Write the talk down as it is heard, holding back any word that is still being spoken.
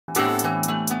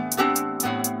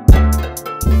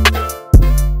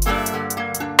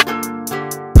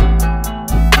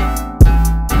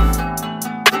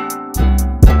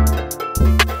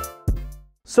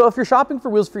So if you're shopping for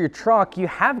wheels for your truck, you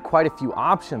have quite a few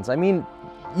options. I mean,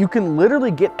 you can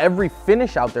literally get every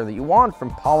finish out there that you want, from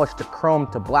polish to chrome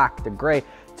to black to gray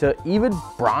to even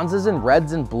bronzes and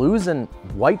reds and blues and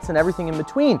whites and everything in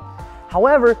between.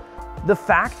 However, the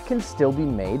fact can still be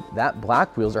made that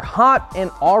black wheels are hot and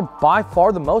are by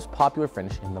far the most popular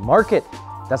finish in the market.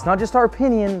 That's not just our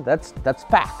opinion, that's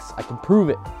facts. I can prove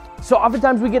it. So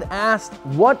oftentimes we get asked,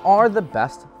 what are the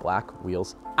best black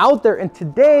wheels out there? And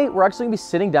today we're actually gonna be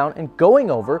sitting down and going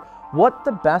over what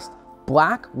the best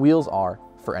black wheels are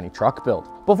for any truck build.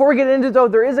 Before we get into it though,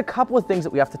 there is a couple of things that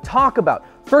we have to talk about.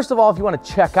 First of all, if you want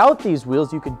to check out these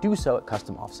wheels, you can do so at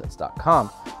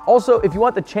customoffsets.com. Also, if you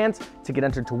want the chance to get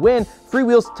entered to win free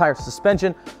wheels, tires,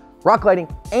 suspension, rock lighting,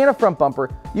 and a front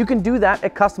bumper, you can do that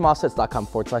at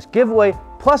customoffsets.com/giveaway.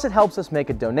 Plus it helps us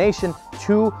make a donation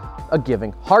to a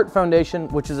Giving Heart Foundation,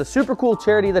 which is a super cool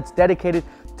charity that's dedicated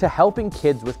to helping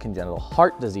kids with congenital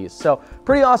heart disease. So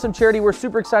pretty awesome charity. We're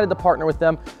super excited to partner with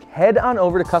them. Head on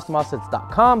over to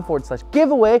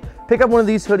customoffsets.com/giveaway, pick up one of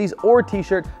these hoodies or a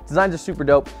t-shirt. Designs are super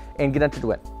dope, and get entered to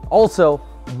win. Also,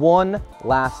 one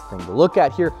last thing to look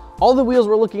at here. All the wheels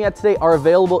we're looking at today are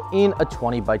available in a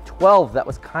 20x12. That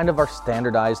was kind of our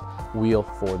standardized wheel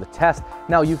for the test.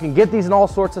 Now you can get these in all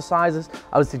sorts of sizes.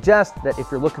 I would suggest that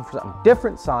if you're looking for something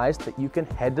different size, that you can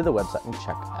head to the website and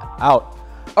check that out.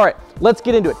 All right, let's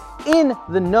get into it. In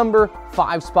the number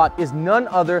 5 spot is none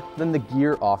other than the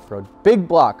Gear Off-Road Big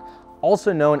Block,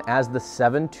 also known as the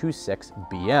 726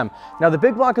 BM. Now the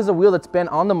Big Block is a wheel that's been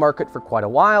on the market for quite a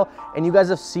while, and you guys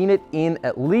have seen it in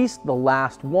at least the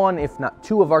last one, if not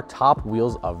 2 of our top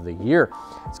wheels of the year.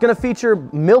 It's gonna feature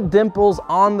milled dimples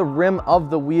on the rim of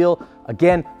the wheel.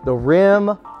 Again, the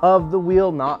rim of the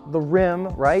wheel, not the rim,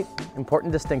 right?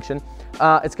 Important distinction.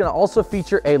 It's gonna also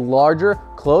feature a larger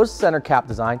closed center cap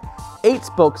design,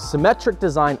 8-spoke symmetric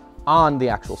design on the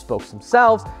actual spokes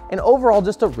themselves, and overall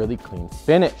just a really clean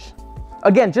finish.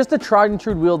 Again, just a tried and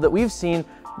true wheel that we've seen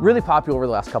really popular over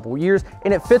the last couple of years,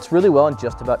 and it fits really well in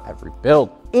just about every build.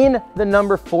 In the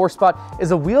number 4 spot is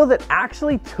a wheel that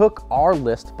actually took our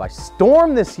list by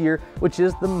storm this year, which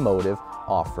is the Motiv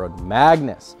Off-Road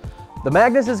Magnus. The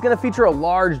Magnus is going to feature a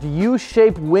large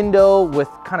U-shaped window with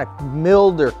kind of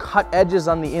milled or cut edges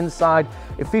on the inside.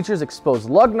 It features exposed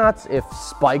lug nuts if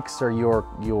spikes are your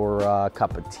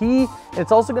cup of tea. And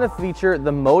it's also going to feature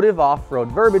the Motiv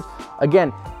Off-Road verbiage,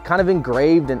 again, kind of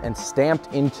engraved and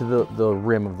stamped into the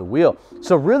rim of the wheel.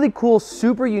 So really cool,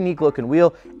 super unique looking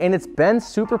wheel, and it's been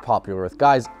super popular with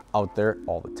guys out there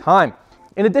all the time.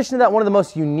 In addition to that, one of the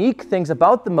most unique things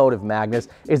about the Motiv Magnus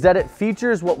is that it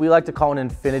features what we like to call an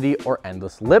infinity or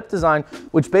endless lip design,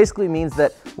 which basically means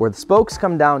that where the spokes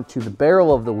come down to the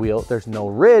barrel of the wheel, there's no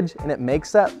ridge, and it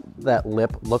makes that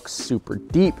lip look super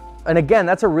deep. And again,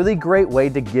 that's a really great way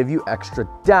to give you extra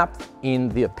depth in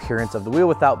the appearance of the wheel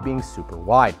without being super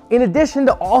wide. In addition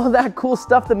to all of that cool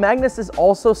stuff, the Magnus is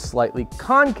also slightly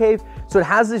concave, so it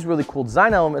has these really cool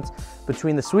design elements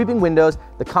between the sweeping windows,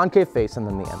 the concave face, and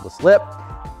then the endless lip.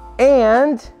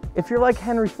 And if you're like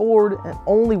Henry Ford and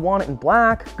only want it in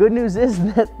black, good news is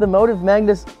that the Motiv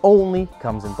Magnus only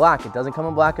comes in black. It doesn't come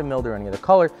in black and milled or any other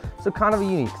color, so kind of a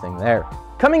unique thing there.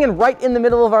 Coming in right in the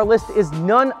middle of our list is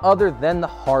none other than the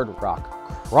Hard Rock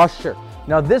Crusher.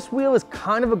 Now this wheel is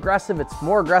kind of aggressive. It's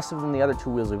more aggressive than the other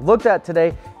 2 wheels we've looked at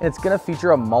today, and it's gonna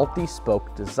feature a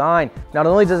multi-spoke design. Not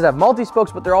only does it have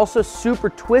multi-spokes, but they're also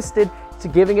super twisted to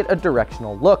giving it a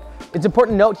directional look. It's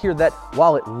important to note here that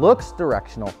while it looks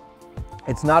directional,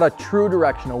 it's not a true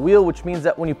directional wheel, which means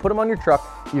that when you put them on your truck,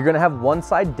 you're gonna have one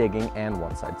side digging and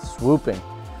one side swooping.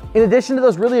 In addition to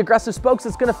those really aggressive spokes,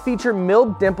 it's gonna feature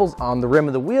milled dimples on the rim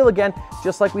of the wheel again,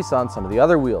 just like we saw on some of the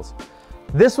other wheels.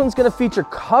 This one's gonna feature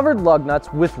covered lug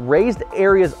nuts with raised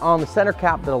areas on the center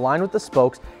cap that align with the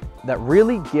spokes that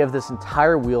really give this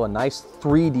entire wheel a nice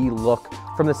 3D look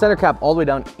from the center cap all the way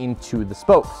down into the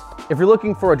spokes. If you're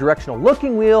looking for a directional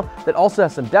looking wheel that also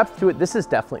has some depth to it, this is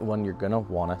definitely one you're gonna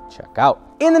wanna check out.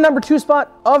 In the number 2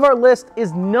 spot of our list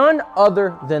is none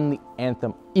other than the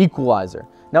Anthem Equalizer.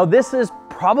 Now this is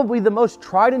probably the most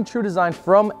tried and true design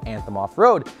from Anthem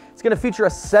Off-Road. It's gonna feature a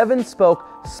 7-spoke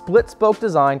split spoke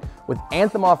design with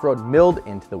Anthem Off-Road milled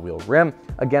into the wheel rim.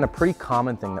 Again, a pretty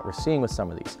common thing that we're seeing with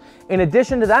some of these. In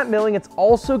addition to that milling, it's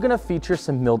also gonna feature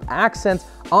some milled accents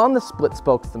on the split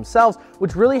spokes themselves,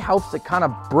 which really helps to kind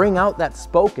of bring out that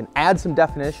spoke and add some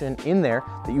definition in there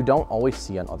that you don't always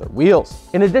see on other wheels.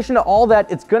 In addition to all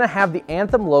that, it's gonna have the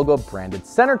Anthem logo branded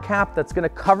center cap that's gonna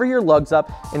cover your lugs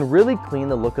up and really clean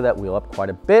the look of that wheel up quite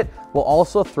a bit, while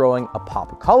also throwing a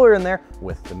pop of color in there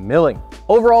with the milling.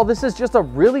 Overall, this is just a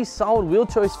really solid wheel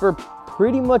choice for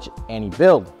pretty much any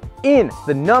build. In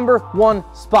the number 1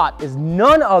 spot is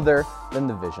none other than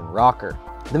the Vision Rocker.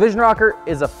 The Vision Rocker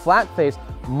is a flat-faced,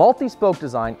 multi-spoke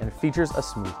design and features a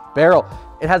smooth barrel.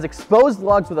 It has exposed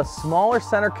lugs with a smaller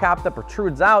center cap that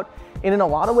protrudes out, and in a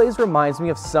lot of ways reminds me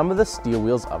of some of the steel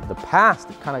wheels of the past.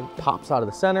 It kind of pops out of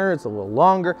the center, it's a little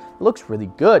longer, it looks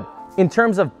really good. In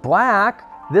terms of black,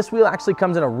 this wheel actually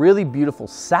comes in a really beautiful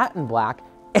satin black,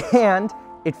 and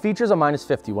it features a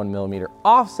 -51mm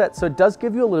offset, so it does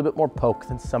give you a little bit more poke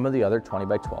than some of the other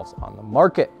 20x12s on the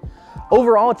market.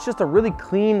 Overall, it's just a really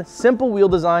clean, simple wheel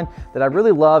design that I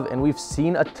really love, and we've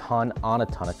seen a ton on a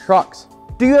ton of trucks.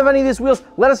 Do you have any of these wheels?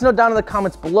 Let us know down in the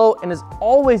comments below, and as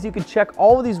always, you can check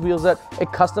all of these wheels out at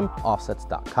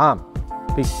customoffsets.com.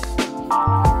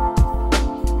 Peace.